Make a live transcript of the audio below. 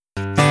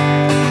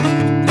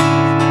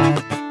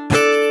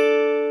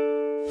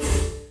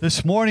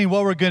This morning,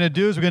 what we're going to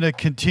do is we're going to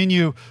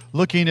continue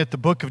looking at the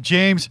book of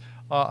James.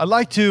 I'd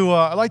like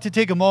to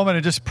take a moment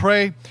and just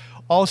pray.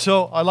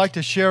 Also, I'd like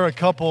to share a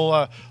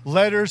couple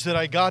letters that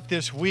I got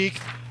this week.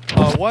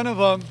 One of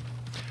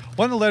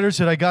the letters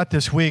that I got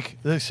this week,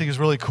 this thing is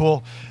really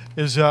cool,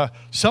 is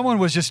someone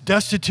was just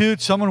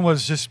destitute, someone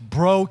was just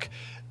broke,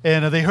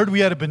 and they heard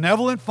we had a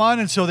benevolent fund,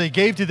 and so they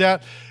gave to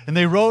that, and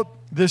they wrote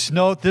this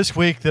note this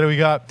week that we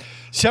got.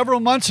 Several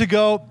months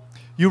ago,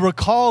 you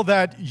recall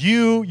that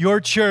your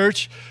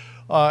church,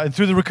 and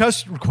through the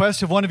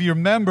request of one of your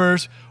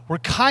members, were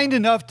kind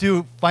enough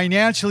to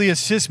financially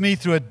assist me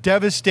through a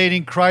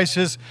devastating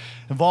crisis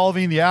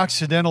involving the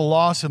accidental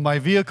loss of my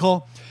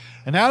vehicle.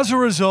 And as a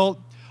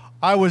result,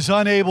 I was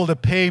unable to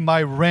pay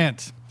my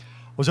rent.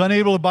 I was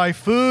unable to buy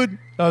food.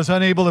 I was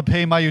unable to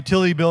pay my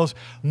utility bills,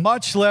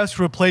 much less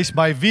replace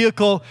my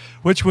vehicle,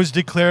 which was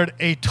declared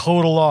a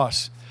total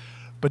loss.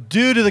 But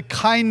due to the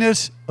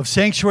kindness of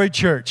Sanctuary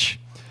Church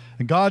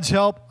and God's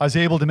help, I was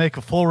able to make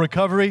a full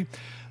recovery.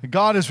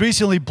 God has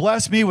recently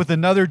blessed me with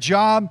another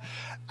job.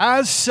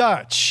 As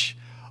such,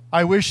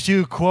 I wish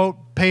to, quote,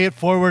 pay it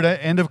forward,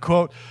 end of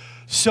quote,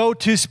 so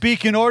to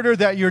speak, in order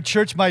that your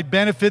church might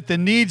benefit the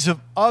needs of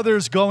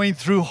others going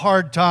through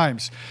hard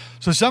times.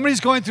 So somebody's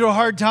going through a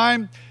hard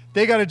time,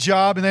 they got a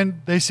job, and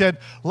then they said,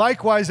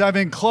 likewise, I've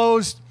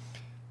enclosed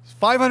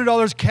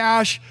 $500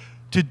 cash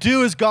to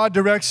do as God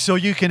directs so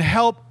you can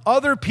help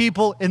other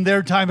people in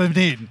their time of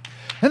need.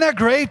 Isn't that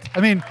great?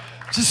 I mean,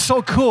 it's just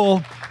so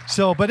cool.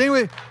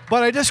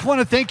 But I just want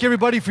to thank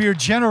everybody for your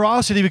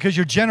generosity, because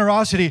your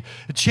generosity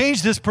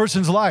changed this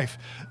person's life.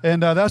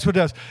 And that's what it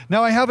does.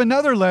 Now, I have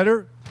another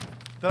letter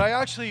that I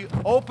actually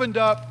opened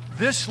up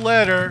this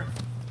letter.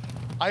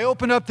 I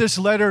opened up this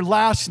letter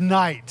last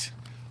night.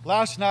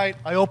 Last night,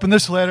 I opened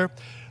this letter.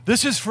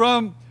 This is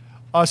from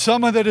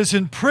someone that is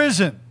in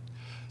prison.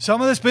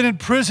 Someone that's been in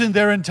prison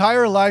their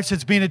entire life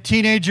since being a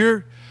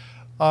teenager.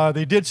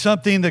 They did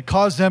something that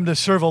caused them to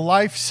serve a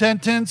life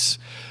sentence.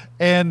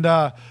 And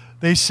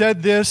they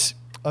said this,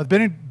 I've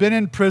been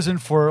in prison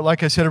for,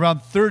 like I said,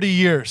 around 30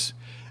 years.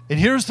 And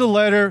here's the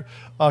letter,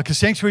 because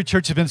Sanctuary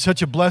Church has been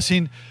such a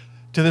blessing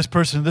to this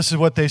person. This is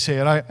what they say,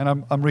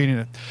 and I'm reading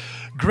it.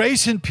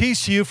 Grace and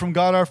peace to you from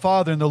God our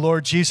Father and the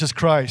Lord Jesus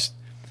Christ.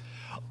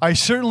 I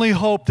certainly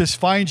hope this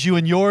finds you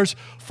and yours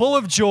full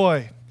of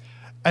joy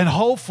and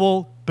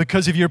hopeful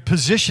because of your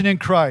position in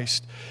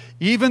Christ.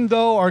 Even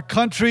though our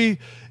country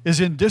is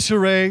in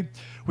disarray,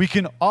 we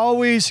can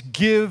always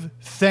give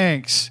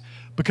thanks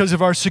because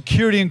of our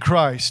security in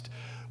Christ.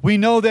 We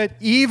know that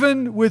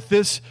even with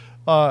this,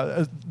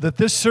 that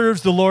this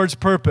serves the Lord's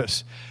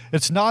purpose.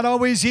 It's not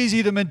always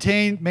easy to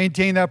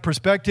maintain that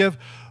perspective,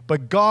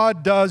 but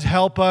God does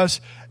help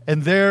us,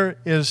 and there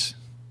is,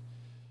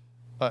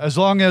 as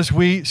long as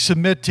we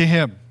submit to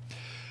Him.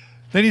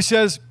 Then he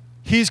says,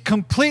 He's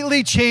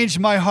completely changed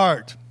my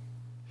heart.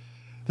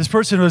 This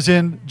person was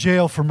in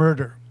jail for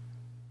murder.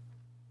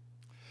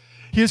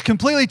 He has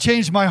completely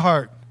changed my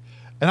heart,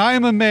 and I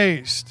am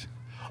amazed.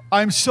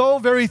 I'm so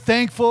very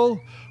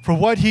thankful for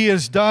what He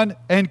has done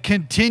and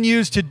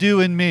continues to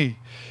do in me.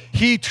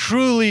 He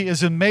truly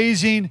is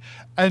amazing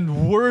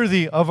and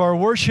worthy of our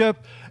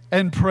worship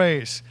and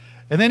praise.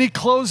 And then he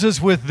closes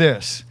with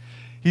this.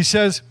 He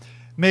says,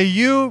 may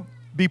you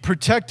be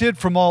protected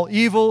from all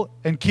evil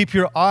and keep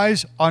your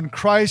eyes on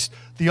Christ,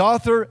 the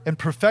author and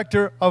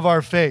perfecter of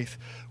our faith.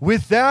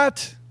 With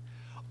that,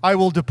 I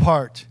will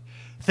depart.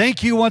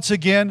 Thank you once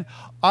again.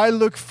 I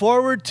look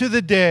forward to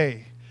the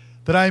day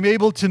that I'm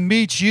able to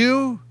meet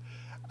you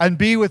and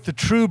be with the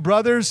true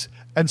brothers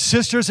and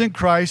sisters in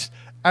Christ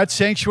at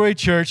Sanctuary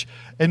Church,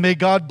 and may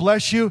God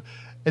bless you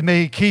and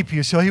may He keep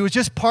you. So he was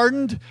just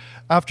pardoned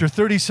after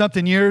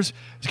 30-something years.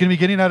 He's going to be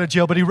getting out of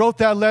jail, but he wrote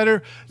that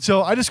letter.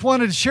 So I just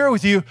wanted to share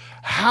with you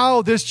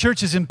how this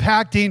church is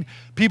impacting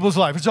people's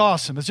life. It's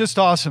awesome. It's just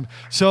awesome.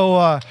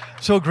 So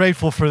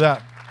grateful for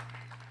that.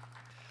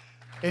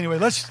 Anyway,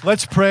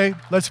 let's pray.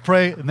 Let's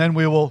pray, and then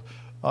we will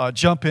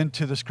jump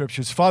into the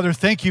scriptures. Father,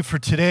 thank you for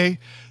today.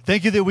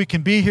 Thank you that we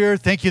can be here.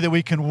 Thank you that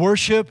we can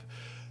worship.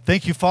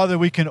 Thank you, Father,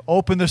 we can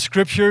open the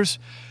scriptures.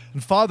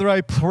 And Father,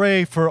 I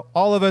pray for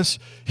all of us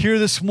here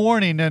this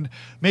morning. And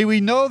may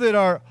we know that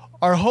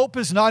our hope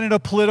is not in a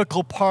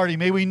political party.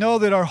 May we know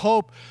that our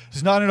hope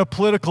is not in a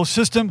political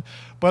system,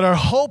 but our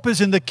hope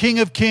is in the King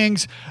of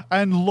Kings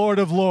and Lord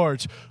of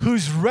Lords,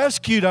 who's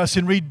rescued us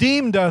and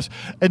redeemed us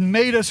and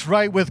made us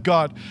right with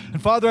God.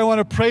 And Father, I want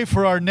to pray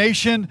for our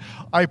nation.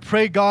 I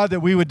pray, God, that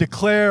we would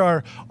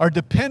declare our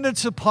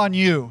dependence upon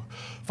you.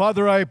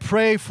 Father, I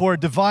pray for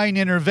divine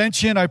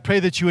intervention. I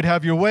pray that you would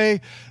have your way.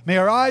 May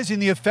our eyes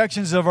and the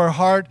affections of our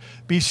heart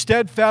be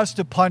steadfast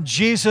upon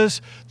Jesus,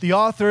 the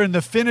author and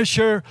the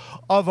finisher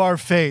of our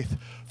faith.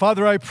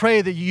 Father, I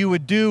pray that you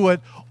would do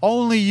what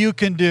only you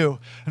can do.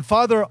 And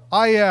Father,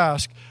 I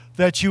ask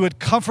that you would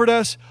comfort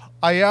us.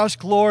 I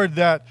ask, Lord,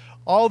 that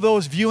all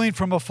those viewing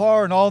from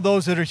afar and all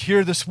those that are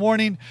here this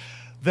morning,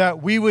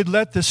 that we would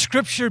let the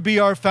Scripture be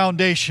our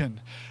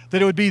foundation,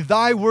 that it would be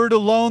thy word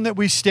alone that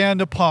we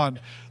stand upon,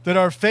 that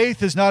our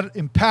faith is not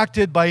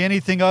impacted by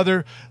anything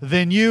other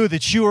than you,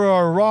 that you are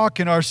our rock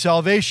and our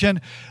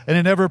salvation and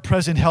an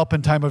ever-present help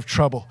in time of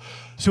trouble.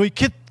 So we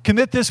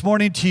commit this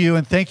morning to you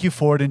and thank you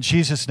for it in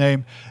Jesus'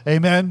 name.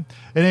 Amen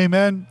and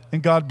amen,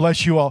 and God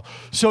bless you all.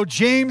 So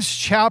James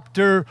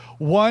chapter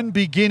 1,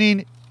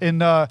 beginning in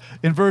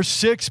verse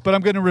 6, but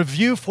I'm going to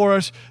review for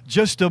us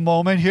just a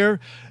moment here.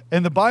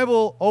 And the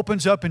Bible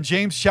opens up in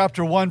James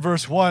chapter 1,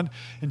 verse 1,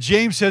 and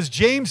James says,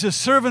 James, a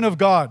servant of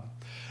God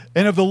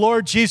and of the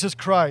Lord Jesus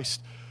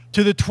Christ,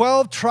 to the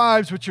 12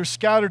 tribes which are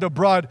scattered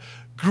abroad,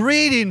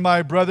 greeting,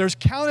 my brothers.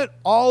 Count it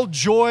all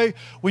joy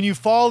when you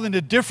fall into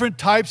different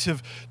types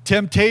of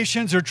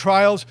temptations or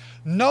trials,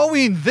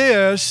 knowing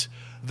this,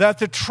 that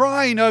the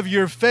trying of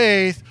your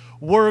faith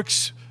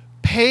works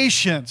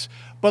patience.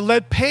 But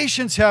let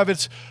patience have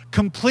its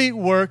complete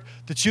work,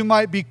 that you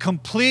might be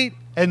complete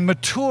and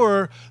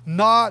mature,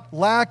 not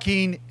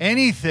lacking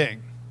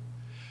anything.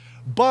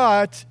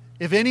 But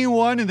if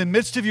anyone in the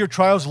midst of your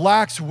trials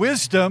lacks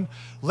wisdom,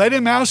 let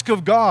him ask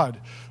of God,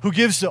 who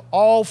gives to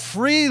all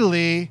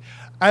freely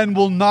and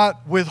will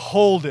not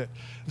withhold it.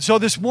 And so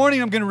this morning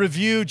I'm going to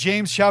review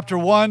James chapter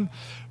 1,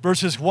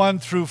 verses 1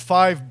 through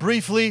 5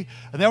 briefly,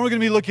 and then we're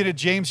going to be looking at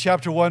James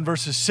chapter 1,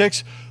 verses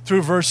 6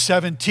 through verse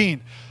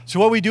 17. So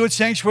what we do at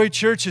Sanctuary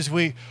Church is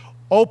we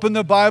open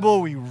the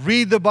Bible, we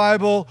read the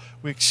Bible,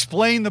 we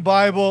explain the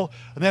Bible,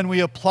 and then we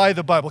apply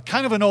the Bible.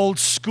 Kind of an old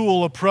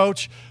school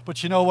approach,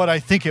 but you know what? I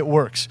think it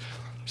works.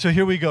 So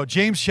here we go.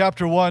 James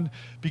chapter 1,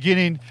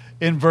 beginning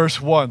in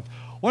verse 1.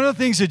 One of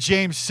the things that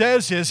James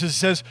says is it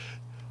says,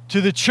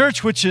 to the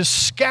church which is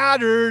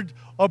scattered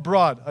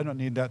abroad. I don't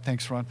need that.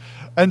 Thanks, Ron.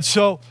 And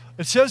so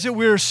it says that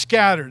we're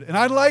scattered. And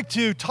I'd like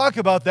to talk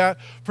about that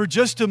for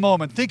just a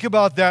moment. Think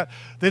about that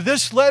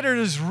this letter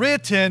is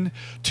written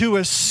to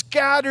a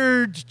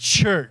scattered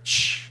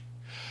church.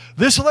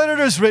 This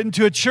letter is written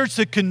to a church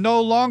that can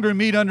no longer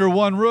meet under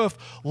one roof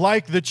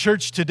like the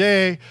church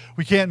today.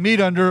 We can't meet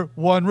under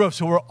one roof.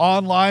 So we're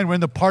online, we're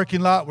in the parking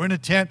lot, we're in a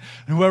tent,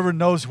 and whoever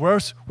knows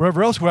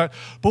wherever else we're at.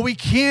 But we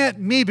can't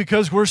meet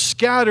because we're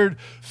scattered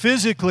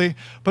physically.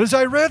 But as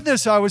I read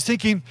this, I was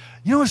thinking,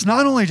 it's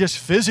not only just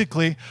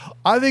physically.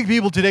 I think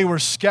people today were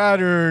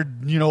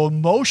scattered,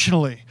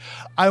 emotionally.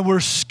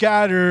 We're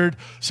scattered,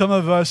 some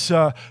of us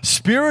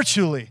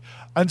spiritually.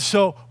 And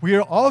so we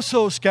are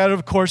also scattered,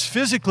 of course,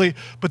 physically,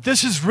 but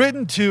this is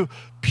written to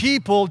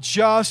people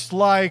just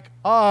like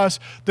us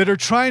that are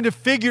trying to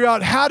figure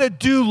out how to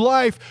do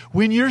life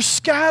when you're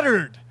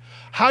scattered.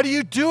 How do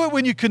you do it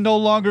when you can no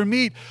longer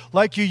meet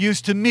like you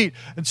used to meet?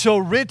 And so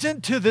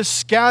written to the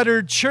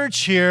scattered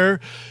church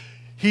here,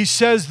 he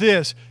says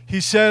this.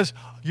 He says,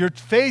 your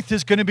faith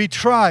is going to be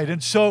tried.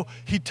 And so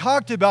he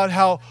talked about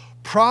how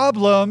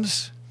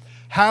problems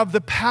have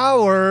the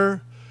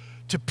power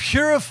to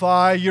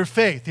purify your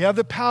faith. They have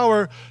the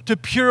power to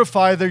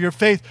purify your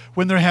faith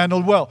when they're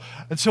handled well.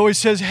 And so he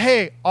says,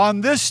 hey, on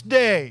this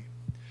day,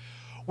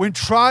 when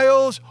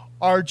trials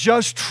are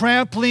just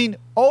trampling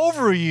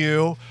over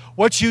you,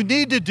 what you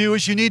need to do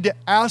is you need to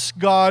ask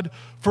God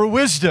for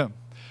wisdom.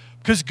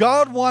 Because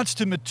God wants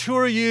to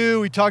mature you.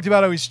 We talked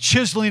about how He's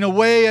chiseling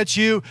away at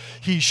you.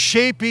 He's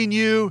shaping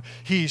you.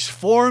 He's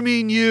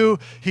forming you.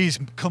 He's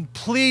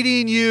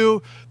completing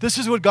you. This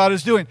is what God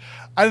is doing.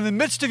 And in the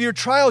midst of your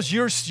trials,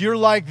 you're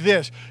like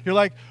this. You're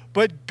like,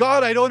 but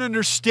God, I don't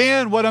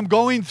understand what I'm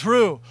going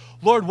through.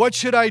 Lord, what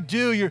should I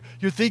do?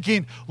 You're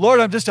thinking, Lord,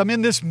 I'm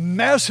in this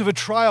mess of a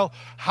trial.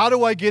 How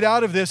do I get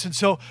out of this? And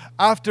so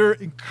after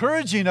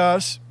encouraging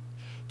us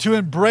to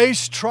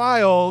embrace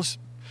trials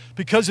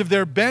because of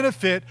their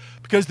benefit,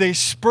 because they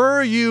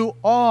spur you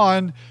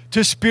on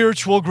to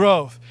spiritual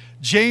growth,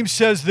 James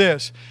says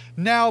this,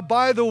 now,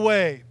 by the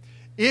way,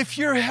 if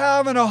you're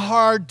having a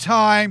hard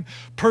time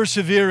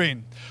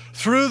persevering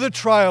through the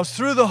trials,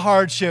 through the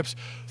hardships,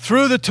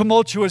 through the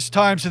tumultuous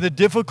times and the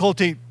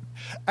difficulty,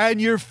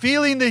 and you're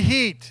feeling the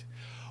heat,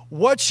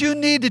 what you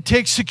need to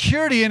take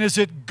security in is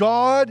that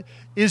God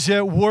is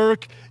at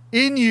work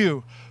in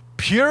you,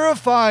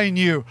 purifying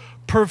you,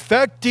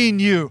 perfecting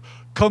you,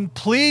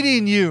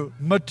 completing you,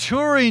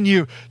 maturing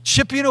you,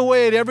 chipping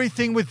away at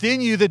everything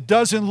within you that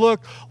doesn't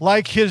look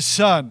like His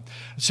Son.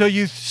 So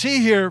you see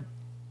here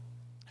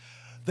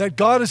that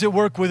God is at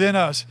work within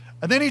us.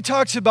 And then he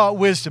talks about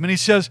wisdom, and he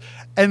says,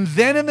 and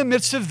then in the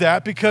midst of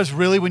that, because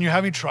really when you're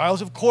having trials,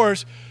 of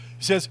course,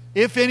 he says,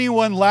 if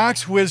anyone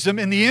lacks wisdom,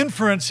 and the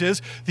inference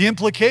is, the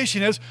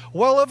implication is,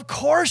 well, of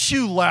course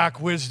you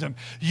lack wisdom.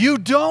 You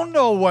don't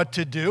know what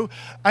to do,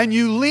 and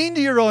you lean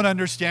to your own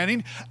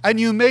understanding, and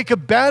you make a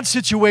bad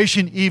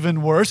situation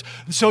even worse.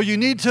 And so you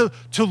need to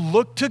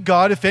look to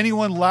God. If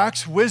anyone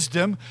lacks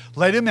wisdom,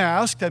 let him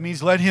ask. That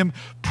means let him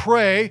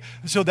pray.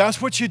 And so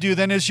that's what you do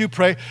then as you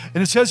pray.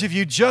 And it says if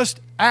you just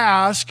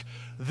ask,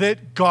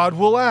 that God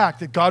will act,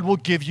 that God will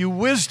give you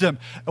wisdom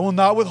and will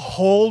not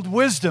withhold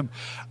wisdom.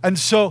 And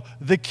so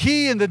the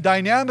key and the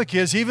dynamic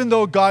is, even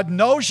though God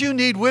knows you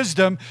need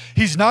wisdom,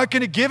 He's not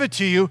going to give it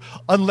to you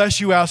unless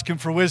you ask Him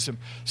for wisdom.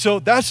 So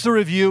that's the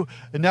review.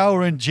 And now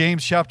we're in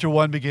James chapter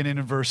 1, beginning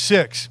in verse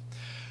 6.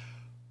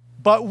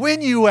 But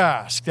when you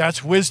ask,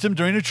 that's wisdom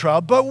during a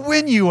trial, but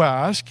when you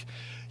ask,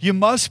 you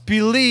must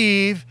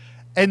believe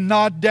and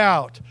not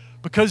doubt.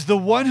 Because the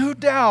one who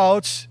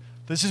doubts,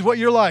 this is what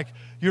you're like.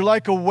 You're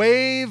like a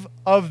wave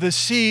of the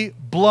sea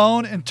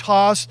blown and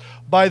tossed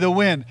by the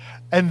wind.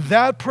 And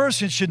that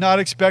person should not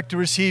expect to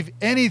receive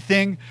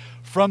anything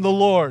from the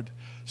Lord.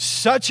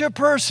 Such a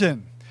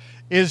person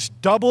is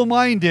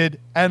double-minded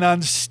and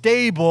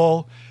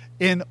unstable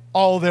in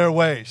all their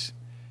ways.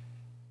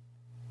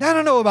 Now, I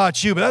don't know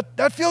about you, but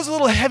that feels a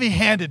little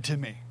heavy-handed to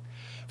me.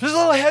 Feels a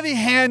little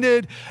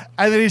heavy-handed,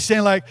 and then he's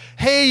saying like,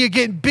 hey, you're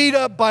getting beat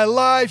up by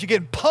life, you're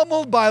getting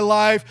pummeled by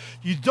life,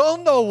 you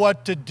don't know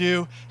what to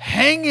do,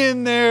 hang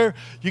in there,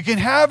 you can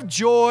have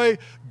joy,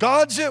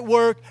 God's at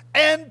work,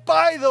 and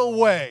by the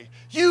way,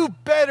 you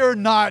better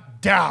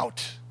not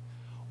doubt.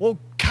 Well,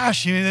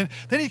 gosh, then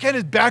he kind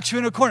of backs you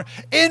in a corner.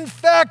 In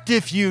fact,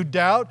 if you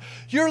doubt,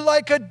 you're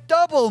like a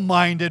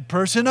double-minded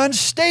person,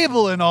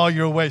 unstable in all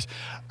your ways.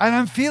 And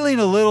I'm feeling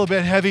a little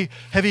bit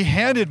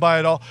heavy-handed by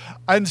it all.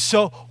 And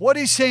so what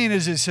he's saying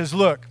is, he says,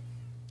 look,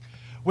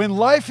 when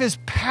life is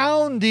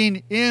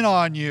pounding in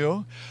on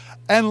you,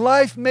 and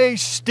life may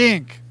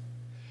stink,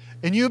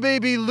 and you may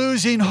be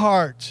losing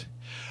heart,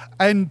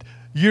 and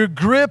your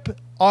grip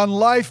on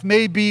life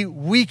may be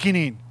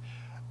weakening,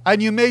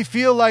 and you may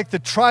feel like the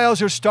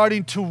trials are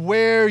starting to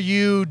wear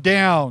you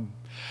down.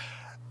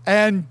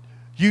 And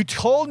you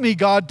told me,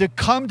 God, to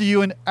come to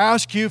you and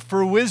ask you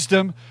for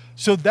wisdom,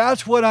 so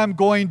that's what I'm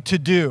going to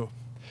do.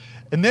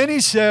 And then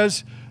he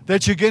says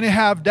that you're going to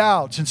have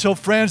doubts. And so,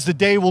 friends, the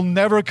day will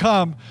never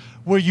come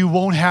where you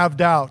won't have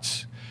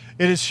doubts.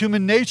 It is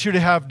human nature to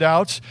have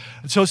doubts.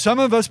 And so some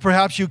of us,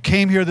 perhaps you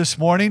came here this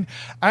morning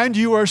and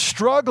you are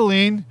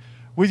struggling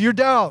with your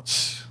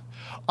doubts.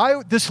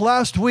 This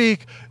last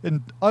week,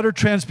 in utter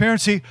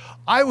transparency,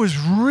 I was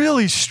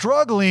really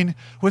struggling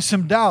with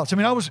some doubts. I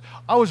mean,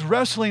 I was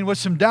wrestling with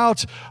some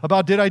doubts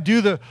about, did I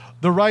do the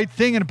right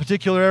thing in a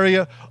particular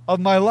area of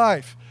my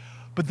life?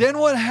 But then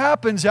what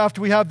happens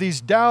after we have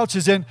these doubts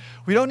is then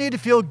we don't need to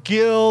feel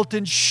guilt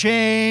and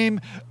shame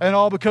and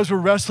all because we're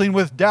wrestling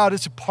with doubt.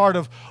 It's a part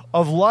of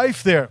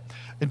life there.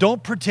 And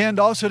don't pretend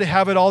also to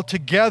have it all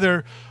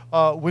together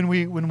when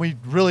we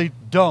really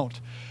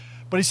don't.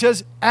 But he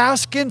says,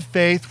 ask in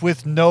faith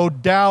with no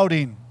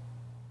doubting,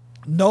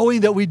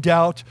 knowing that we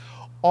doubt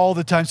all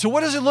the time. So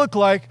what does it look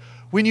like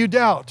when you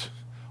doubt?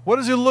 What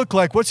does it look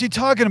like? What's he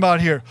talking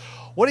about here?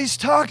 What he's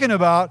talking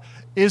about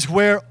is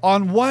where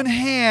on one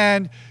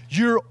hand,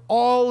 you're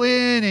all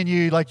in and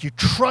you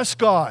trust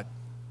God.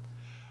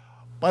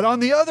 But on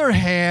the other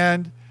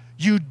hand,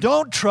 you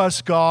don't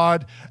trust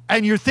God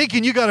and you're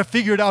thinking you got to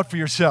figure it out for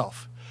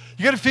yourself.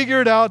 You got to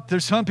figure it out.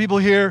 There's some people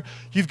here,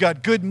 you've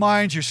got good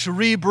minds, you're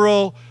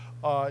cerebral,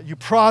 you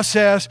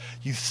process,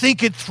 you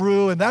think it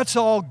through, and that's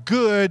all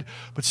good.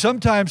 But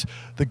sometimes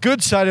the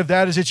good side of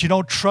that is that you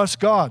don't trust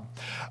God.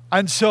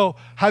 And so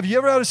have you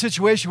ever had a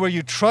situation where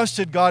you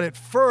trusted God at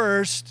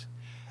first,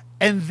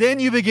 and then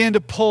you begin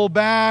to pull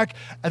back,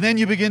 and then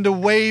you begin to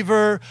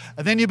waver,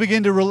 and then you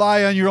begin to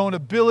rely on your own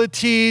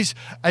abilities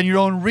and your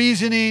own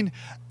reasoning,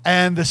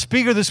 and the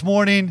speaker this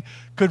morning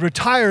could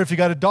retire if he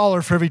got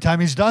 $1 for every time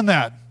he's done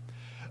that.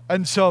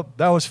 And so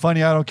that was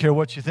funny. I don't care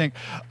what you think.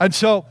 And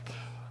so,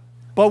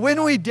 but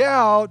when we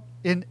doubt,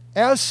 in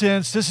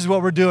essence, this is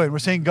what we're doing. We're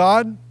saying,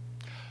 God,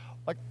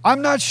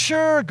 I'm not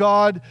sure,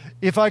 God,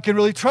 if I can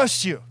really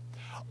trust you.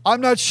 I'm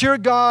not sure,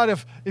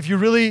 God, if you're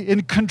really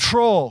in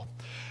control.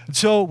 And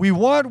so we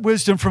want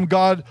wisdom from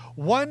God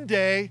one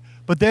day,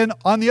 but then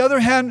on the other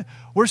hand,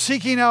 we're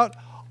seeking out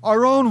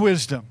our own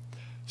wisdom.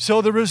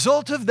 So the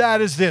result of that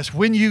is this.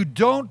 When you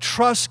don't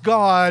trust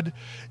God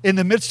in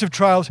the midst of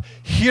trials,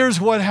 here's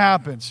what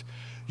happens.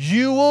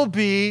 You will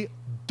be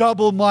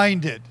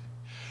double-minded.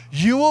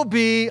 You will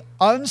be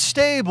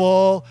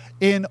unstable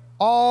in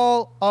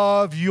all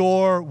of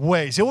your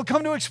ways. It will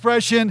come to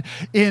expression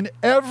in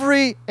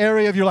every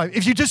area of your life.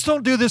 If you just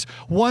don't do this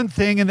one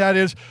thing, and that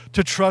is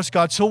to trust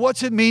God. So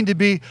what's it mean to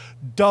be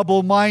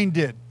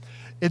double-minded?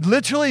 It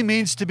literally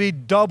means to be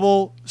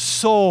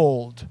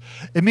double-souled.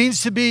 It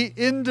means to be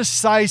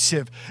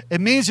indecisive. It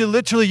means that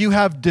literally you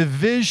have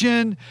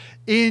division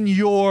in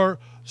your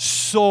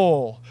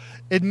soul.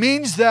 It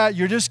means that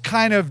you're just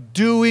kind of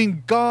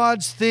doing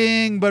God's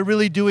thing, but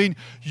really doing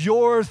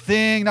your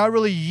thing, not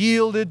really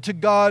yielded to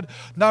God,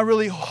 not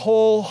really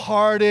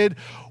wholehearted,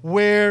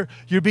 where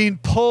you're being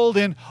pulled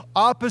in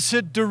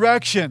opposite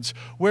directions,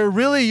 where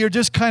really you're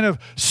just kind of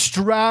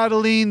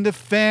straddling the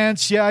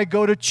fence. Yeah, I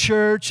go to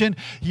church and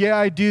yeah,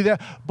 I do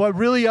that, but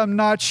really I'm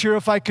not sure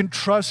if I can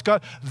trust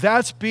God.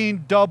 That's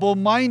being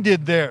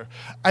double-minded there.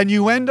 And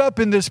you end up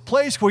in this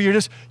place where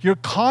you're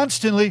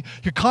constantly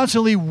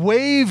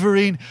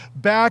wavering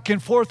back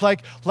and forth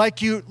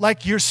like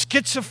you're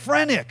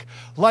schizophrenic,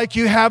 like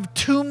you have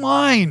two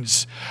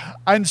minds.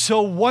 And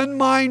so one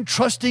mind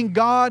trusting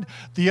God,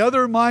 the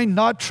other mind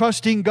not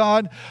trusting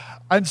God.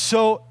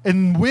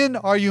 And when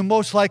are you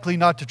most likely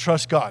not to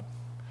trust God?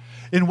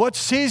 In what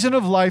season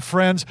of life,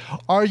 friends,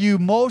 are you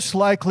most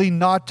likely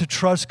not to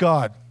trust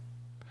God?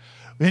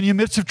 in the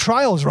midst of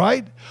trials,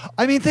 right?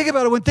 I mean, think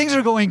about it. When things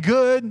are going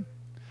good,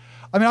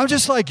 I mean, I'm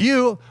just like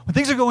you. When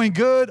things are going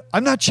good,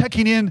 I'm not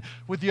checking in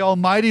with the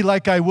Almighty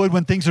like I would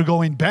when things are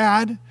going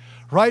bad,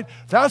 right?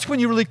 That's when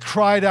you really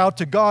cried out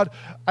to God.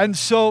 And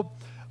so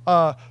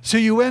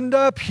you end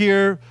up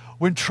here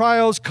when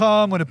trials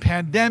come, when a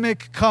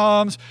pandemic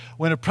comes,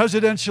 when a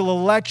presidential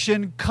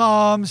election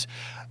comes,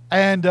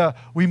 and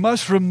we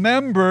must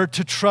remember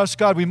to trust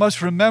God. We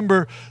must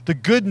remember the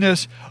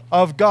goodness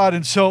of God.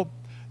 And so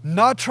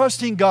not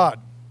trusting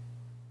God,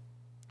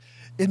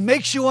 it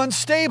makes you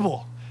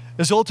unstable,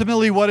 is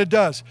ultimately what it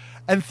does.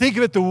 And think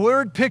of it, the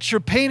word picture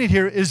painted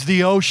here is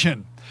the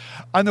ocean.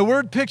 And the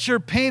word picture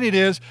painted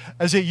is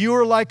as that you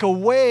are like a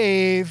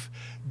wave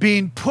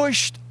being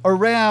pushed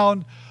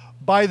around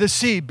by the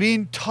sea,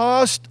 being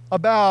tossed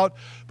about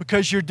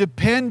because you're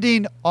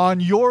depending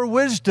on your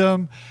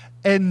wisdom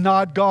and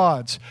not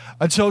God's.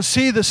 And so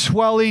see the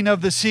swelling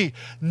of the sea,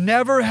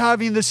 never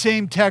having the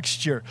same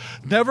texture,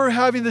 never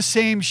having the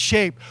same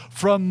shape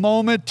from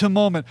moment to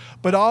moment,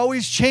 but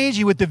always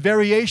changing with the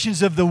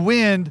variations of the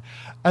wind.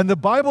 And the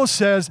Bible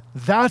says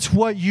that's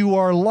what you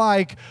are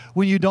like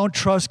when you don't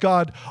trust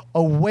God,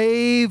 a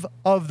wave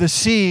of the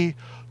sea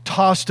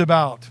tossed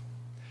about.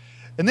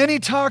 And then he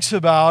talks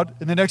about,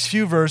 in the next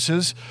few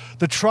verses,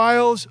 the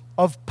trials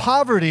of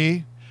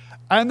poverty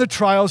and the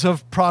trials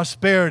of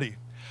prosperity.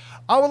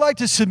 I would like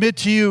to submit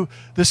to you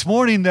this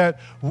morning that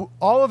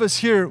all of us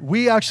here,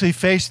 we actually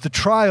face the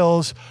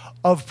trials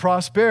of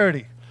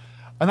prosperity.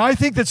 And I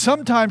think that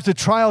sometimes the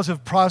trials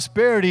of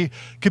prosperity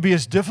could be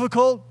as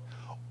difficult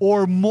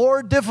or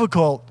more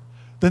difficult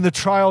than the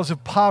trials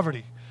of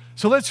poverty.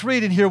 So let's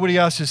read and hear what he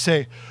has to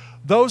say.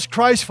 Those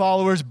Christ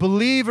followers,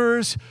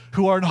 believers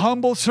who are in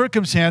humble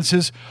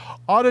circumstances,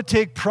 ought to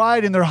take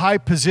pride in their high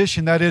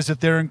position, that is, that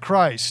they're in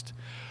Christ.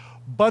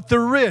 But the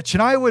rich,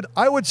 and I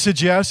would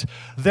suggest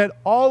that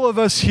all of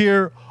us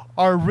here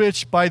are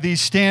rich by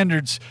these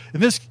standards.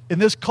 In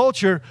this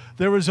culture,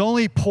 there was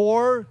only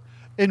poor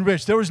and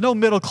rich. There was no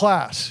middle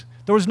class.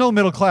 There was no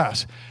middle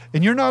class.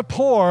 And you're not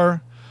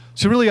poor,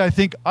 so really I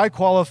think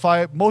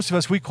most of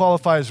us, we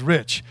qualify as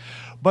rich.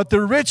 But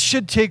the rich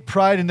should take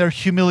pride in their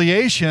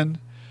humiliation,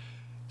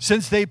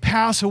 since they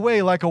pass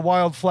away like a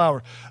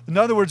wildflower. In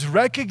other words,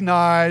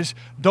 recognize,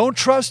 don't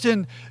trust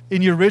in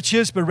your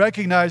riches, but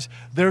recognize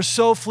they're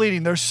so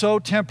fleeting, they're so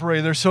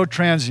temporary, they're so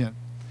transient.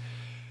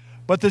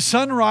 But the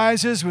sun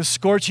rises with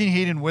scorching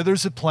heat and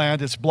withers the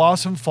plant, its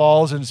blossom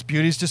falls and its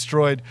beauty is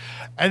destroyed.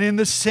 And in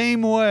the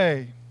same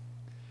way,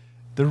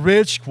 the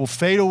rich will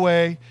fade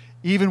away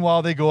even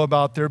while they go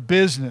about their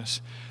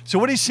business. So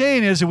what he's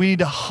saying is that we need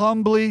to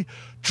humbly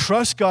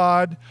trust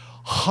God,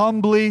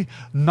 humbly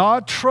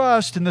not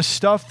trust in the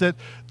stuff that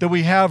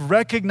we have,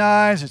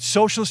 recognize its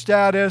social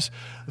status,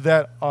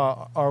 that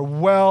our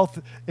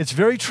wealth. It's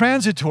very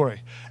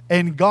transitory.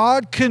 And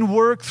God can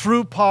work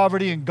through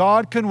poverty, and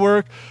God can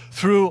work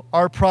through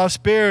our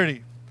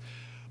prosperity.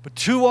 But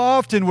too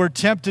often we're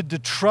tempted to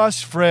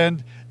trust,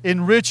 friend,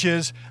 in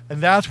riches,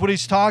 and that's what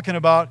he's talking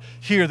about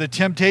here. The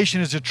temptation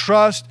is to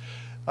trust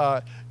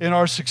in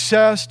our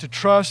success, to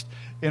trust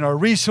in our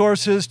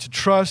resources, to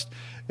trust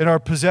in our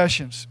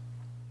possessions.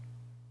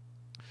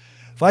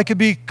 If I could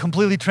be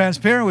completely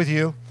transparent with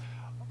you,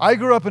 I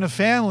grew up in a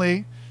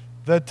family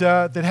that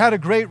had a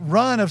great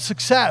run of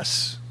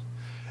success.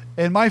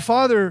 And my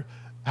father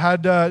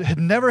had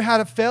never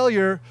had a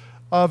failure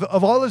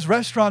of all his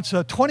restaurants,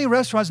 20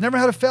 restaurants, never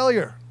had a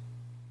failure.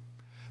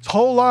 His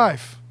whole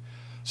life.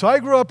 So I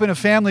grew up in a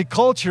family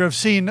culture of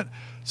seeing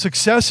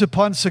success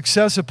upon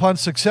success upon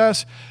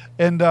success,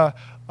 and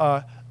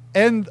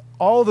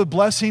all the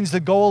blessings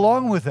that go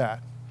along with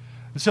that.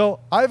 So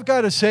I've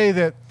got to say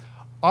that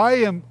I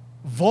am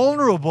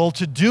vulnerable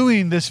to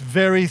doing this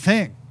very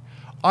thing.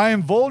 I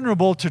am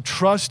vulnerable to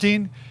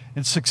trusting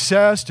in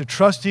success, to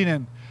trusting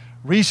in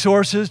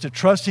resources, to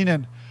trusting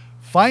in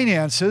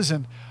finances.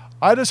 And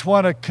I just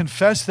want to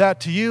confess that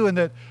to you, and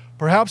that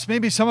perhaps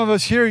maybe some of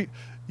us here,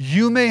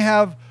 you may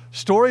have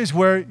stories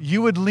where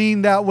you would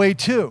lean that way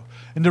too,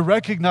 and to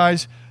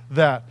recognize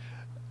that.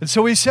 And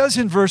so he says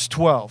in verse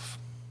 12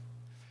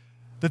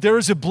 that there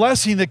is a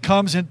blessing that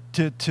comes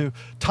into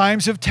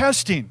times of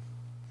testing.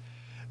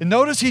 And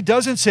notice he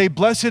doesn't say,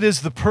 blessed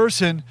is the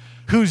person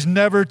who's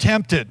never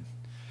tempted.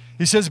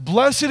 He says,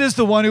 blessed is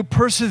the one who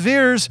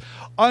perseveres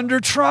under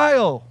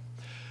trial.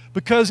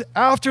 Because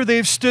after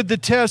they've stood the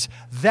test,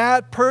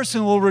 that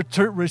person will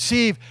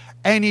receive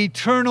an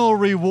eternal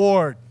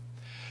reward.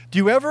 Do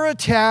you ever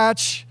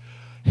attach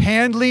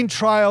handling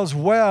trials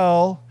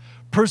well,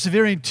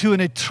 persevering to an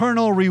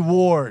eternal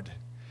reward?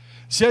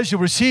 It says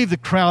you'll receive the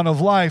crown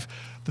of life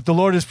that the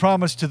Lord has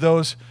promised to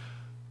those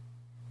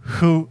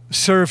who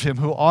serve him,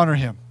 who honor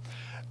him.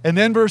 And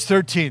then verse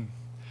 13.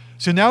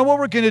 So now what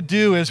we're going to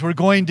do is we're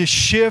going to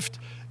shift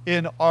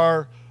in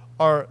our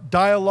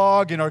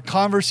dialogue, in our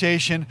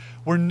conversation.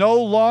 We're no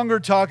longer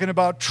talking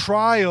about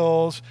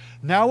trials.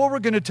 Now what we're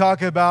going to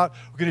talk about,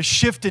 we're going to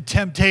shift to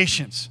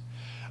temptations.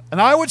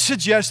 And I would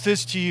suggest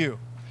this to you.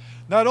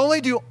 Not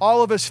only do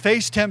all of us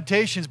face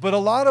temptations, but a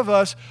lot of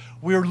us,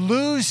 we're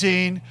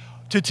losing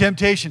to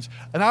temptations.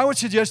 And I would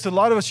suggest a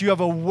lot of us, you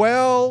have a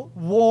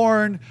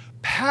well-worn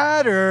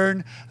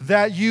pattern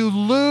that you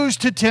lose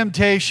to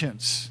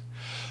temptations.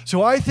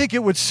 So I think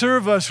it would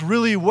serve us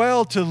really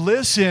well to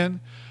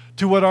listen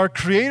to what our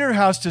Creator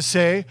has to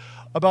say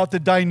about the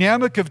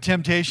dynamic of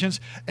temptations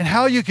and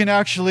how you can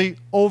actually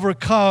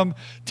overcome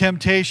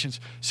temptations.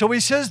 So he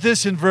says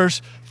this in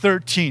verse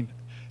 13.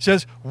 He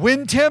says,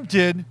 when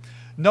tempted,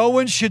 no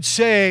one should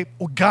say,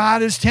 oh,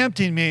 God is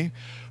tempting me,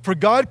 for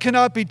God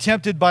cannot be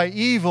tempted by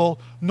evil,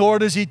 nor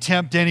does he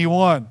tempt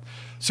anyone.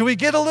 So we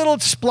get a little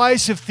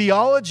splice of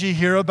theology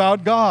here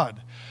about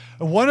God.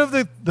 One of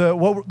the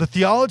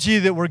theology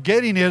that we're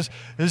getting is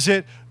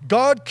that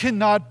God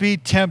cannot be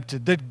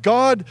tempted, that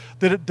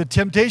the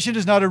temptation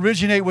does not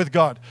originate with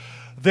God,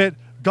 that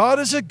God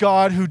is a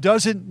God who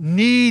doesn't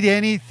need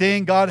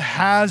anything. God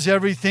has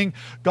everything.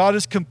 God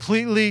is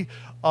completely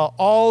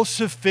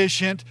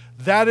all-sufficient.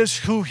 That is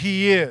who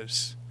he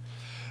is.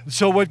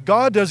 So what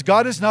God does,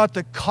 God is not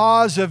the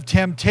cause of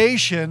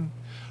temptation.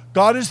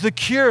 God is the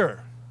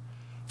cure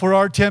for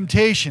our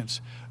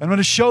temptations. I'm going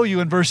to show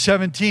you in verse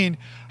 17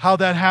 how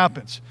that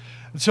happens.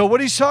 And so what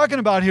he's talking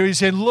about here, he's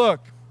saying, look,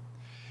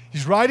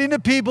 he's writing to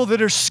people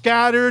that are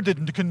scattered,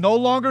 that can no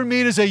longer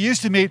meet as they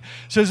used to meet.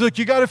 He says, look,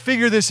 you got to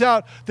figure this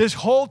out. This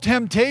whole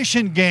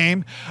temptation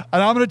game,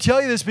 and I'm going to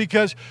tell you this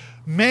because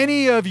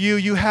many of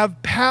you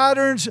have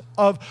patterns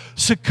of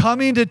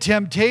succumbing to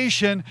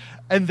temptation,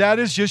 and that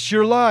is just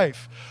your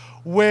life,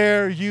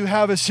 where you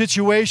have a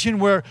situation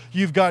where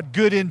you've got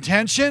good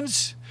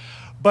intentions,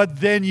 but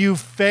then you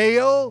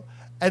fail,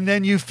 and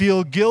then you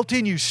feel guilty,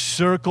 and you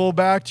circle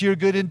back to your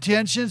good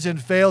intentions and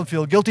fail and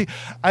feel guilty.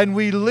 And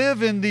we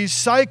live in these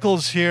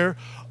cycles here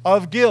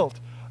of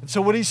guilt. And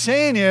so what he's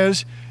saying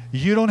is,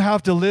 you don't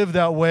have to live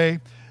that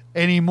way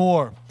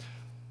anymore.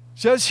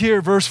 It says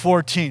here, verse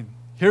 14,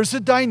 here's the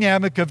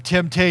dynamic of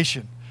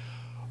temptation.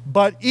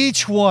 But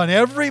each one,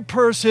 every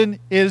person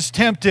is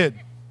tempted.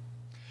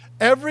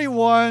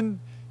 Everyone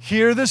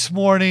here this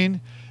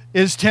morning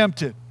is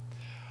tempted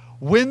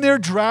when they're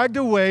dragged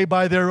away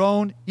by their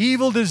own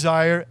evil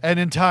desire and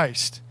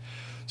enticed.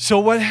 So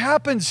what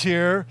happens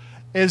here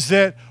is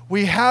that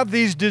we have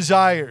these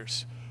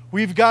desires.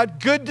 We've got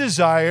good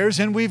desires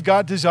and we've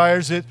got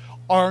desires that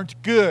aren't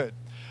good.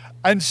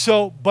 And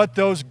so, but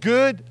those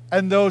good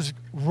and those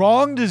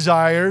wrong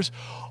desires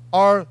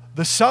are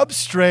the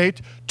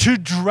substrate to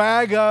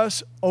drag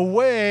us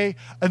away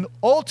and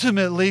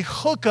ultimately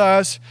hook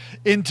us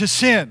into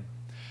sin.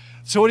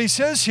 So what he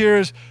says here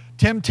is,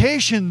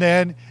 temptation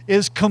then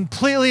is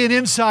completely an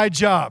inside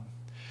job.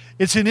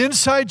 It's an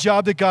inside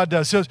job that God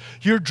does. So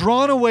you're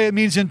drawn away, it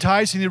means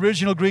entice in the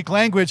original Greek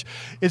language.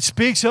 It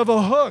speaks of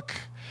a hook.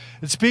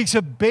 It speaks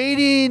of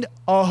baiting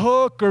a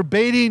hook or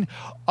baiting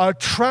a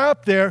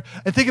trap there.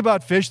 And think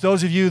about fish,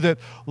 those of you that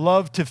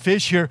love to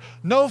fish here.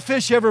 No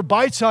fish ever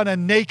bites on a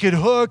naked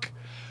hook.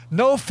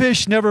 No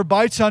fish never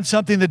bites on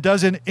something that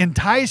doesn't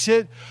entice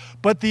it.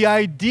 But the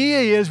idea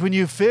is when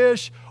you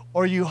fish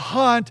or you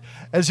hunt,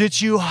 is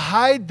that you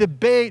hide the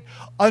bait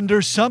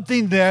under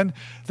something then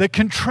that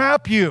can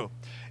trap you.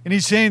 And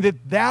he's saying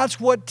that that's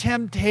what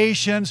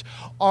temptations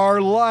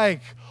are like.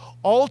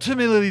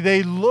 Ultimately,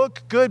 they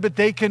look good, but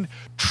they can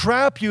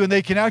trap you and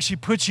they can actually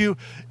put you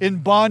in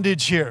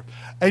bondage here.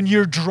 And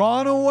you're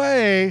drawn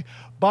away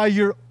by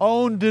your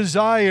own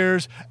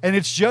desires, and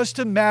it's just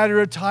a matter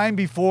of time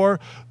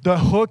before the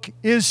hook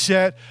is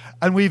set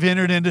and we've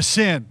entered into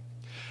sin.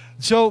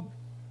 So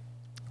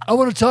I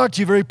want to talk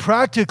to you very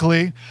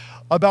practically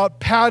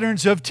about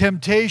patterns of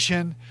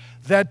temptation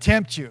that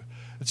tempt you.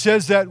 It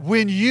says that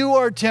when you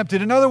are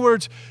tempted, in other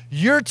words,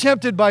 you're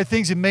tempted by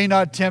things that may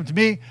not tempt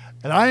me,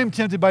 and I am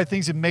tempted by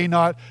things that may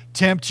not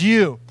tempt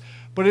you.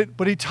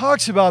 But he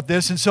talks about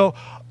this, and so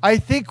I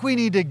think we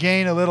need to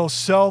gain a little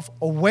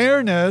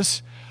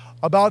self-awareness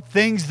about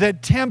things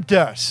that tempt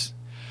us.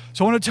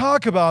 So I want to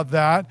talk about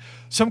that.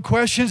 Some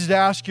questions to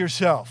ask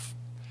yourself.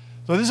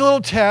 So this is a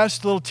little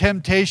test, a little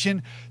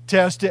temptation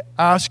test to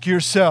ask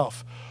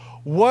yourself.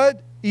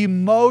 What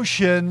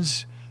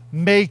emotions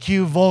make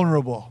you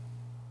vulnerable?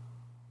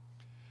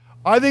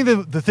 I think one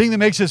of the things that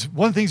makes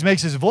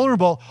us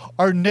vulnerable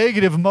are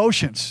negative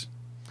emotions.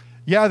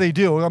 Yeah, they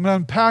do. I'm going to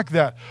unpack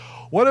that.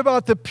 What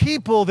about the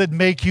people that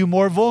make you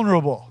more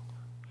vulnerable?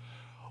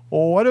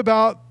 Or what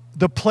about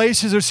the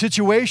places or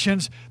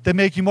situations that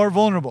make you more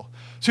vulnerable?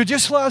 So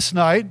just last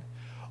night,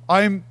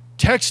 I'm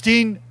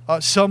texting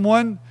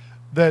someone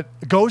that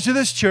goes to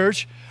this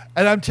church,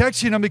 and I'm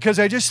texting him because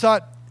I just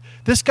thought,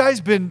 this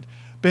guy's been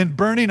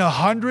burning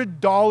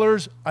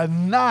 $100 a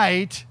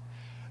night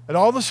at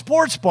all the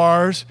sports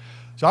bars,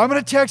 so I'm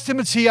going to text him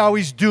and see how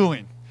he's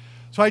doing.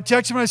 So I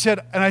texted him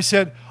and I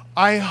said,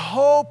 I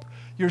hope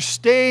you're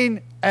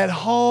staying at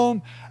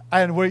home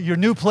and your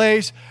new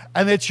place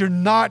and that you're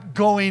not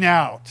going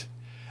out.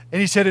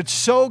 And he said, it's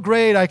so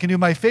great. I can do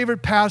my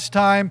favorite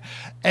pastime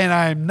and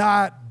I'm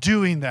not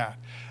doing that.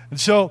 And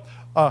so,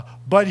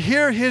 but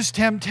here his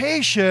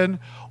temptation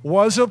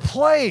was a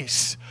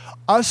place,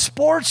 a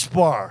sports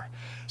bar.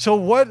 So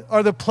what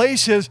are the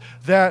places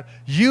that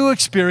you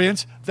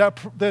experience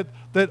that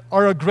that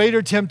are a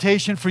greater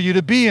temptation for you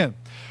to be in.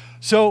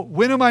 So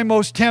when am I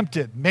most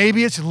tempted?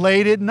 Maybe it's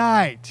late at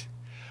night.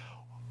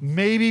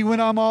 Maybe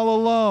when I'm all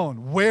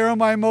alone. Where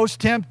am I most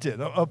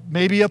tempted?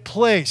 Maybe a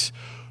place.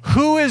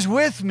 Who is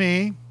with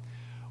me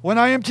when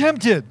I am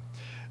tempted?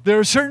 There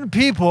are certain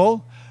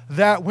people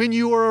that when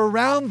you are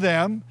around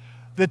them,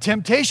 the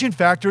temptation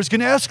factor is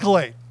going to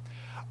escalate.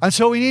 And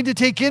so we need to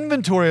take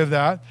inventory of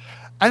that.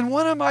 And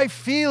what am I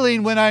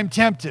feeling when I'm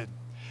tempted?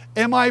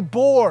 Am I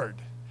bored?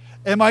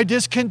 Am I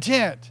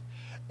discontent?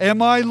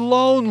 Am I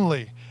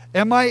lonely?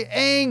 Am I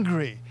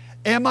angry?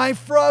 Am I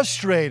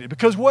frustrated?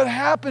 Because what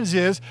happens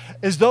is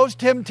those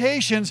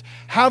temptations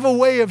have a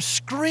way of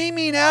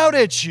screaming out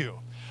at you.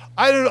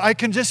 I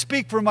can just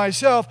speak for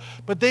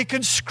myself, but they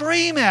can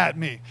scream at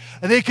me.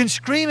 And they can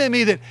scream at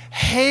me that,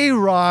 hey,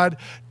 Rod,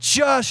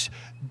 just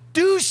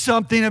do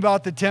something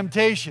about the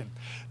temptation.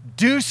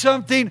 Do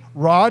something,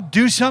 Rod,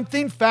 do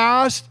something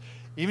fast.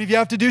 Even if you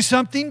have to do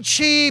something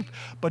cheap,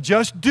 but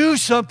just do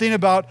something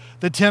about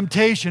the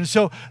temptation.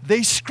 So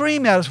they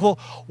scream at us. Well,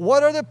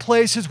 what are the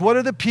places? What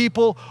are the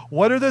people?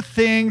 What are the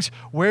things?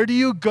 Where do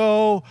you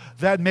go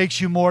that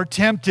makes you more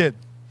tempted?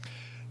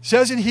 It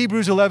says in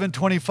Hebrews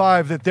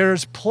 11:25 that there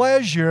is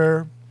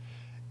pleasure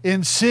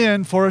in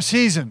sin for a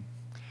season.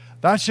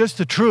 That's just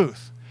the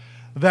truth.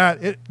 That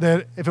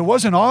if it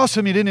wasn't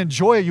awesome, you didn't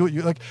enjoy it, you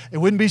it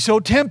wouldn't be so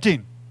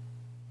tempting.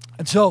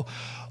 And so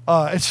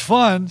it's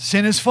fun.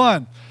 Sin is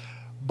fun.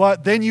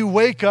 But then you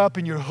wake up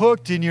and you're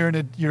hooked and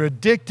you're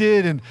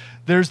addicted, and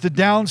there's the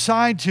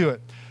downside to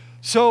it.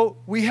 So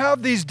we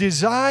have these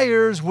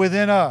desires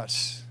within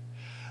us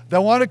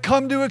that want to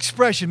come to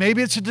expression.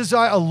 Maybe it's a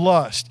desire, a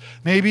lust.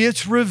 Maybe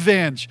it's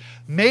revenge.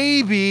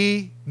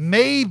 Maybe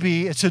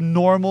it's a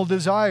normal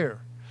desire.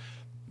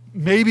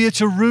 Maybe it's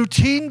a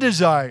routine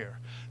desire.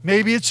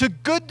 Maybe it's a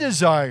good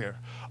desire,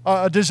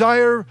 a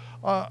desire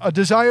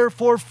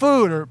for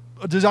food or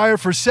a desire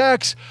for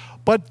sex,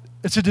 but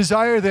it's a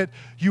desire that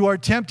you are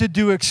tempted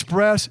to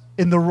express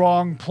in the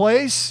wrong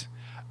place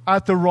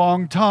at the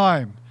wrong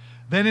time.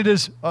 Then it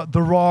is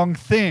the wrong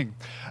thing.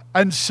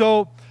 And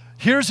so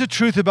here's the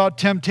truth about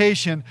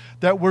temptation,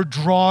 that we're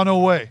drawn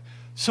away.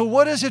 So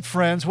what is it,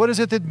 friends? What is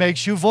it that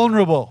makes you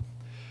vulnerable?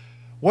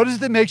 What is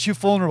it that makes you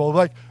vulnerable?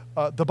 Like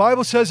the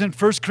Bible says in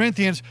 1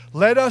 Corinthians,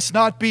 let us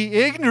not be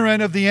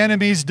ignorant of the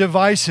enemy's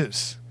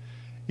devices.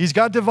 He's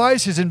got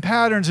devices and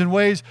patterns and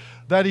ways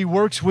that he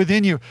works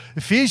within you.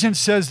 Ephesians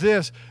says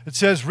this. It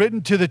says,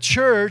 written to the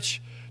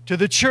church,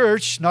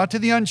 not to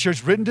the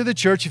unchurched, written to the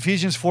church,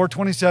 Ephesians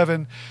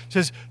 4:27,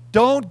 says,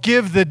 don't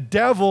give the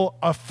devil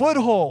a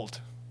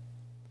foothold.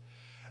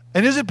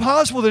 And is it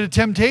possible that a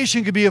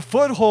temptation could be a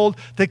foothold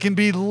that can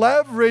be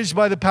leveraged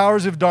by the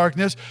powers of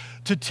darkness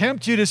to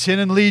tempt you to sin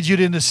and lead you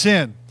into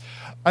sin?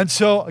 And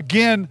so,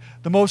 again,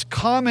 the most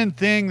common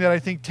thing that I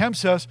think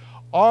tempts us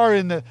are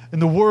in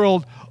the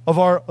world of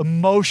our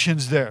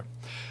emotions there.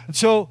 And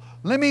so,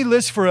 let me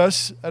list for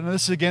us, and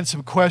this is again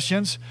some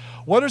questions.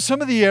 What are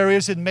some of the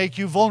areas that make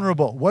you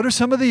vulnerable? What are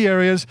some of the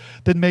areas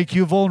that make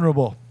you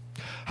vulnerable?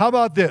 How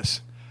about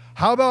this?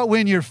 How about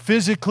when you're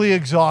physically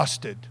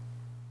exhausted?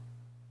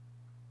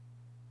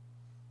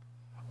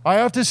 I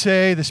have to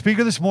say, the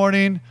speaker this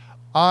morning,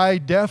 I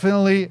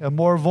definitely am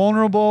more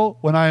vulnerable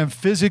when I am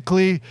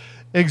physically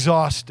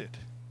exhausted.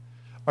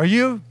 Are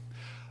you?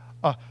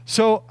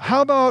 So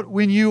how about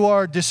when you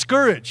are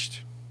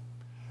discouraged?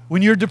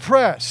 When you're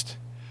depressed?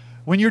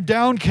 When you're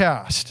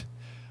downcast?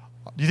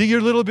 Do you think you're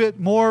a little bit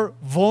more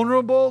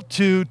vulnerable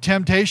to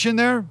temptation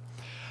there?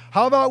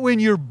 How about when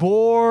you're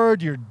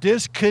bored, you're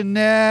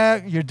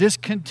discontent?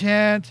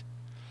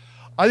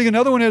 I think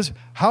another one is,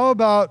 how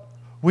about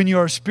when you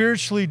are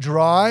spiritually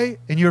dry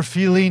and you're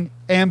feeling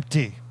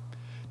empty?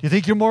 Do you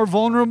think you're more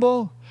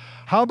vulnerable?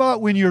 How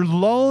about when you're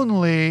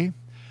lonely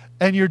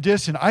and you're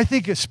distant? I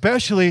think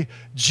especially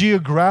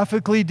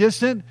geographically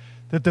distant,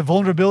 that the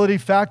vulnerability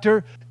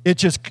factor, it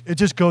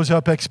just goes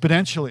up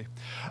exponentially.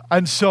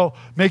 And so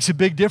makes a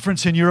big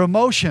difference in your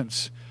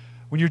emotions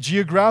when you're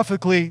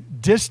geographically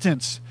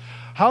distant.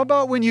 How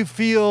about when you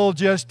feel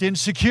just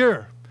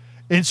insecure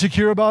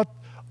about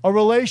a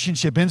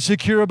relationship,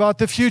 insecure about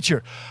the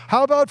future?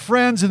 How about,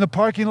 friends, in the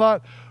parking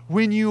lot,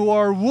 when you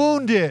are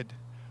wounded,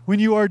 when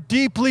you are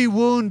deeply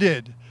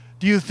wounded?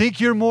 Do you think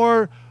you're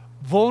more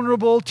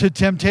vulnerable to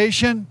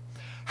temptation?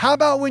 How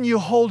about when you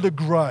hold a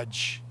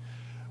grudge,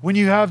 when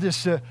you have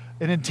this an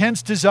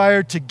intense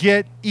desire to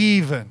get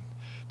even,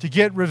 to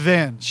get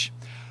revenge?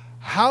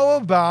 How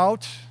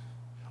about,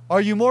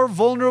 are you more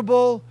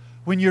vulnerable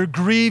when you're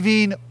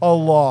grieving a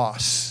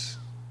loss?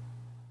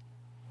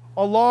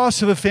 A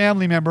loss of a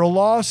family member, a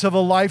loss of a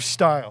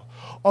lifestyle,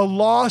 a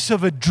loss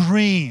of a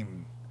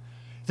dream.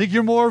 Think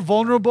you're more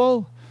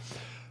vulnerable?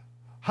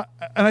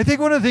 And I think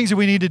one of the things that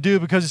we need to do,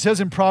 because it says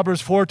in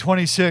Proverbs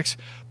 4:26,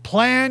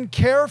 plan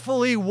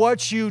carefully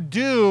what you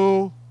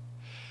do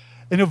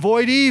and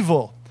avoid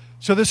evil.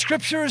 So the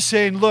scripture is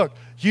saying, look,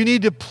 you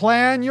need to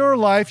plan your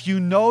life. You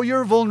know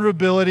your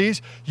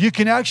vulnerabilities. You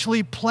can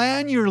actually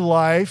plan your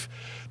life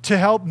to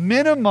help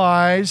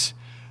minimize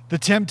the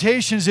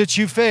temptations that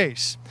you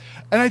face.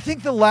 And I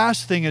think the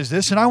last thing is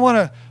this, and I want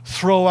to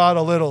throw out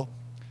a little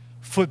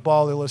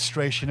football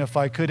illustration if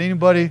I could.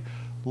 Anybody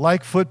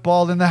like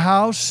football in the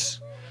house?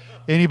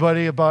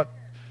 Anybody about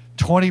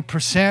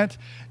 20%?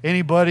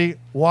 Anybody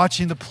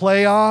watching the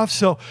playoffs?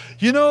 So,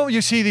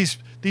 you see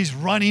these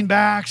running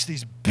backs,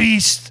 these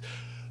beasts.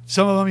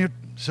 Some of them you're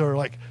sort of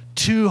like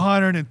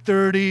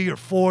 230 or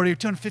 40 or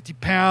 250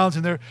 pounds,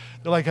 and they're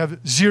like have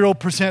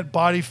 0%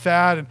 body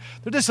fat, and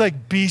they're just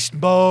like beast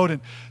mode.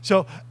 And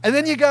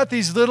then you got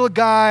these little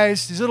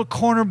guys, these little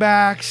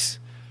cornerbacks,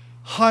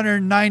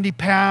 190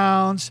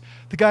 pounds.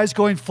 The guy's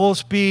going full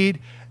speed,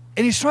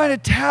 and he's trying to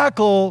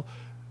tackle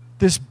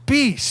this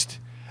beast.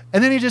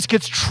 And then he just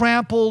gets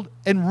trampled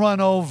and run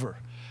over.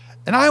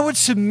 And I would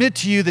submit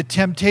to you that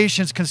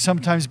temptations can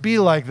sometimes be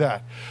like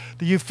that.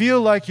 That you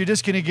feel like you're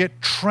just going to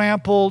get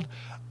trampled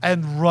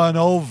and run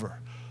over.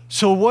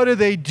 So what do?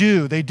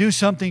 They do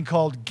something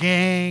called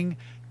gang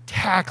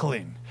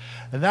tackling.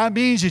 And that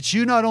means that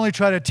you not only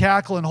try to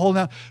tackle and hold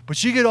down,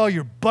 but you get all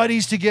your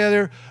buddies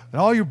together,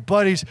 and all your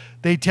buddies,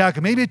 they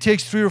tackle. Maybe it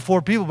takes 3 or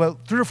 4 people,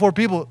 but 3 or 4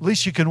 people, at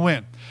least you can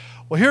win.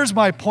 Well, here's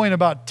my point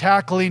about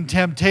tackling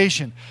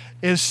temptation,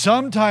 is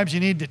sometimes you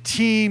need to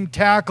team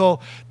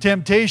tackle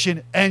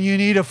temptation, and you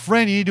need a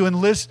friend. You need to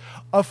enlist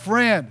a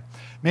friend.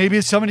 Maybe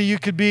it's somebody you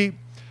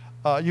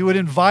would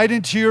invite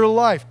into your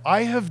life.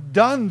 I have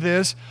done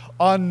this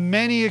on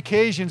many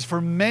occasions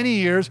for many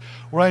years,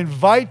 where I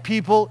invite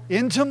people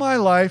into my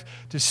life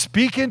to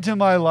speak into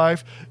my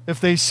life if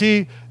they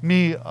see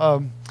me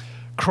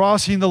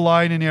crossing the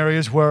line in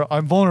areas where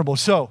I'm vulnerable.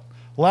 So,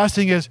 last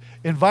thing is,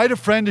 invite a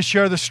friend to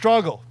share the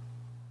struggle.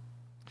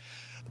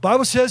 The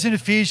Bible says in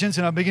Ephesians,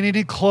 and I'm beginning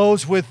to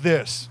close with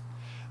this.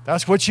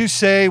 That's what you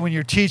say when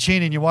you're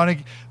teaching and you want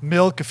to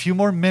milk a few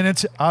more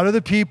minutes out of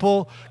the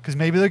people because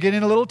maybe they're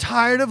getting a little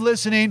tired of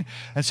listening.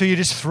 And so you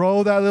just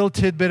throw that little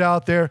tidbit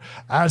out there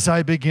as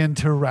I begin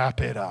to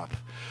wrap it up.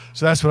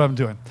 So that's what I'm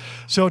doing.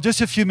 So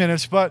just a few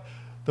minutes, but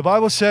the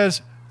Bible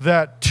says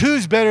that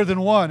 2's better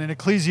than 1 in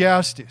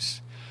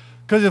Ecclesiastes.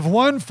 Because if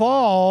one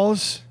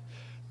falls,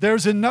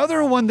 there's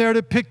another one there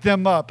to pick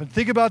them up. And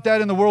think about that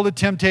in the world of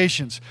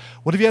temptations.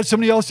 What if you had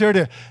somebody else there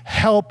to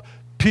help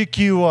pick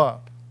you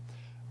up?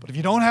 But if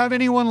you don't have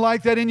anyone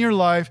like that in your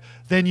life,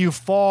 then you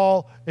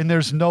fall and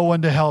there's no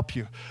one to help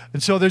you.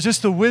 And so there's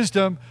just the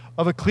wisdom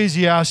of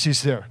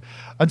Ecclesiastes there.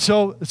 And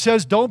so it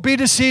says, don't be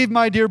deceived,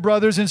 my dear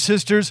brothers and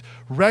sisters,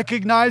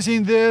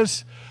 recognizing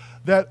this,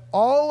 that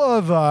all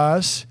of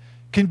us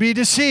can be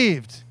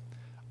deceived.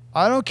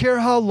 I don't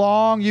care how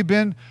long you've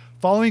been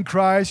following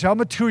Christ, how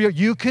mature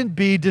you can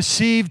be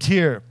deceived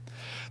here.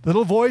 The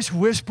little voice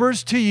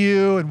whispers to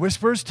you and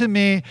whispers to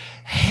me,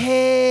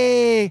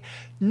 hey,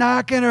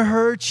 not going to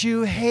hurt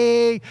you.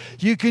 Hey,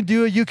 you can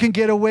do it. You can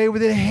get away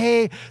with it.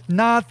 Hey,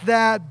 not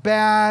that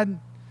bad.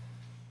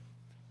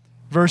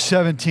 Verse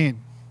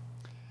 17.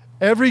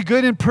 Every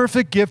good and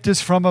perfect gift is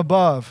from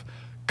above,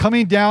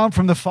 coming down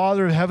from the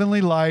Father of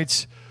heavenly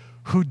lights,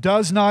 who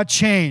does not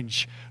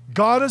change.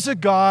 God is a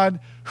God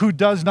who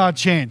does not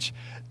change.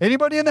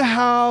 Anybody in the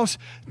house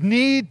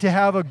need to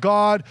have a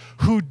God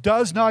who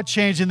does not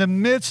change in the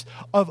midst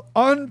of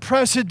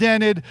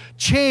unprecedented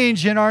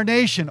change in our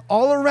nation.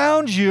 All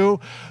around you,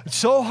 it's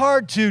so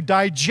hard to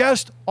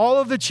digest all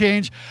of the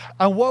change.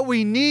 And what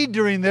we need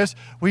during this,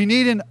 we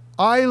need an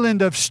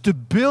island of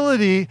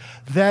stability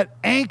that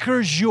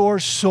anchors your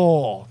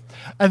soul.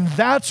 And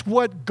that's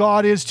what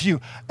God is to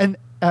you.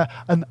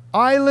 An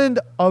island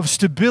of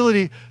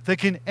stability that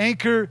can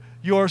anchor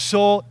your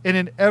soul in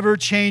an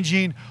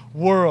ever-changing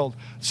world.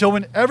 So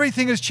when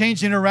everything is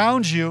changing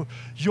around you,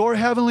 your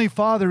Heavenly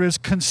Father is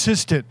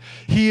consistent.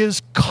 He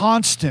is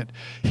constant.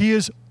 He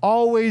is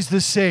always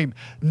the same,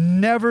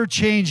 never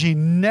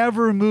changing,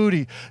 never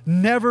moody,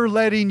 never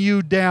letting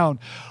you down.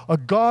 A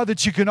God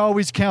that you can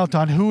always count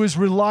on, who is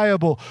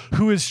reliable,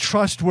 who is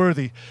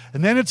trustworthy.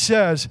 And then it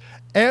says,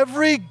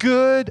 every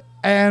good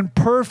and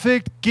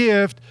perfect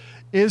gift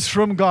is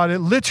from God. It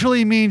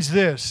literally means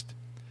this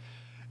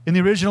in the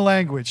original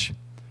language: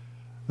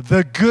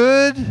 the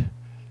good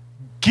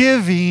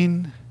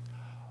giving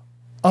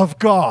of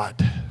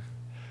God.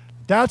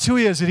 That's who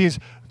He is. He is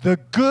the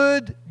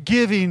good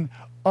giving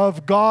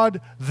of God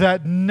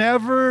that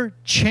never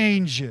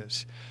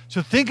changes.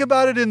 So think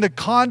about it in the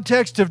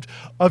context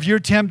of your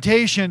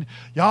temptation.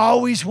 You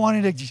always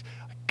wanted to,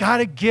 I got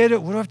to get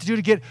it. What do I have to do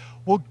to get it?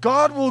 Well,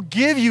 God will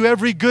give you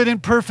every good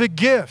and perfect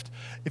gift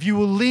if you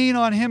will lean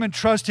on Him and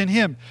trust in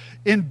Him.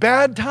 In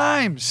bad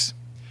times,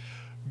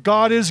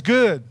 God is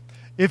good.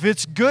 If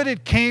it's good,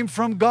 it came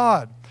from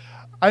God.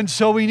 And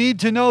so we need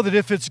to know that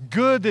if it's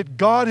good, that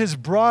God has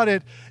brought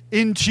it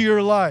into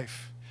your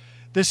life.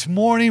 This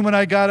morning when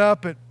I got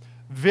up at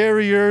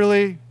very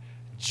early,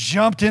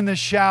 jumped in the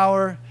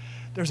shower,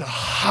 there's a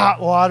hot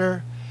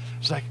water. I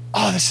was like,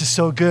 oh, this is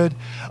so good.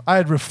 I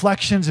had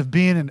reflections of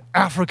being in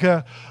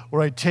Africa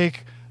where I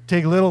take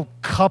a little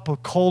cup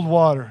of cold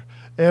water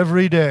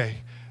every day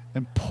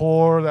and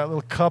pour that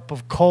little cup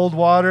of cold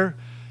water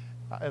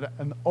at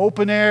an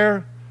open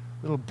air,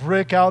 little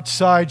brick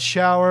outside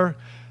shower,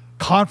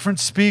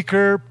 conference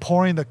speaker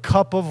pouring the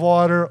cup of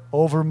water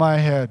over my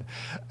head.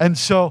 And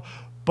so,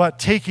 but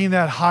taking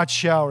that hot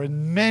shower,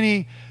 and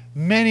many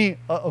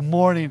a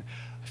morning,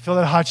 I feel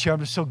that hot shower. I'm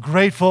just so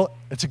grateful.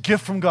 It's a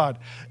gift from God.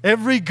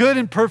 Every good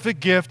and perfect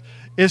gift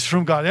is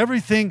from God.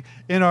 Everything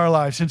in our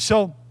lives. And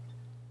so,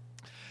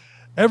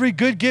 every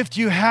good gift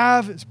you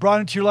have is brought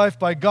into your life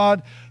by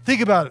God.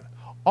 Think about it.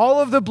 All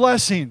of the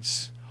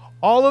blessings,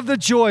 all of the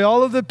joy,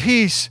 all of the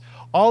peace,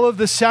 all of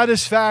the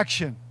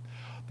satisfaction,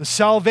 the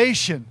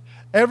salvation,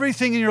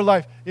 everything in your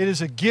life, it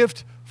is a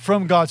gift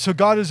from God. So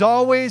God is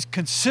always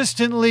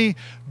consistently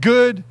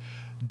good.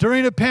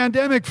 During a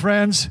pandemic,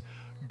 friends,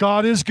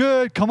 God is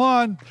good. Come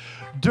on.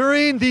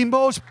 During the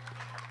most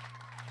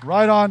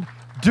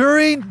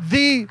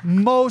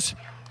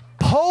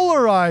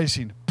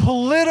polarizing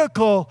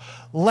political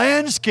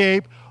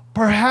landscape,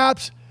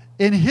 perhaps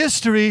in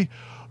history,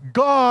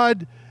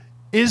 God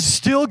is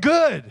still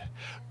good.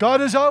 God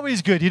is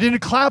always good. You didn't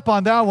clap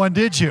on that one,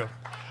 did you?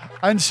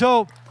 And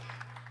so,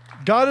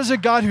 God is a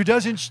God who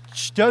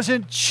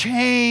doesn't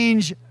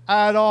change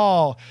at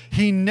all.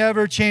 He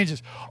never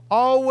changes.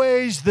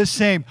 Always the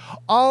same.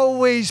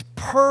 Always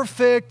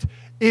perfect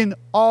in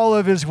all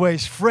of his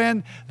ways.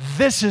 Friend,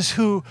 this is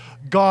who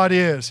God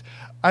is.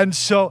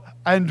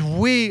 And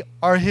we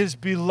are his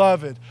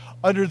beloved.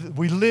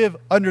 We live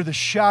under the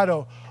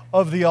shadow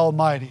of the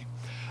Almighty.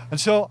 And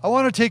so I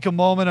want to take a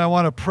moment. I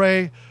want to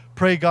pray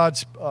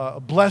God's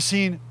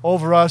blessing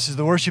over us as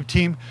the worship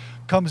team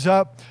comes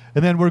up.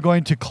 And then we're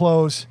going to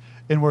close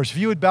in worship.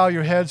 If you would bow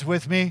your heads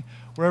with me,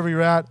 wherever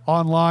you're at,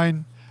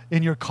 online,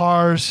 in your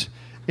cars,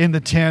 in the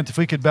tent, if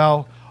we could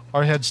bow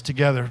our heads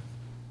together.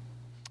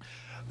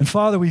 And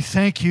Father, we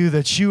thank you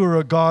that you are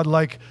a God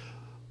like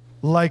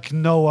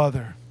no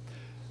other,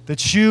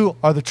 that you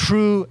are the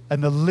true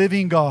and the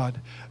living God.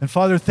 And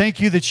Father,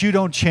 thank you that you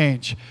don't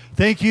change.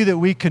 Thank you that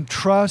we can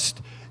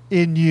trust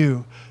in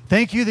you.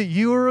 Thank you that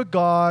you are a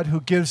God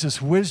who gives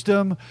us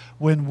wisdom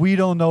when we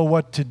don't know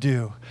what to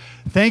do.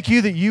 Thank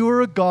you that you are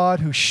a God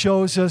who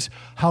shows us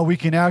how we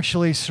can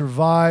actually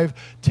survive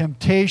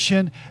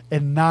temptation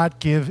and not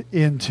give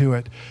into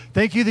it.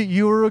 Thank you that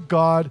you are a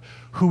God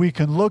who we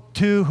can look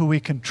to, who we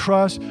can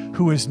trust,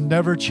 who is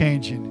never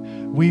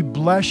changing. We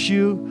bless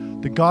you,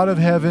 the God of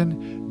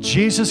heaven,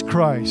 Jesus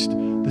Christ,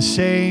 the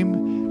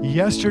same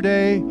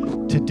yesterday,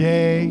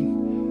 today,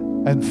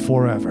 and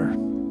forever.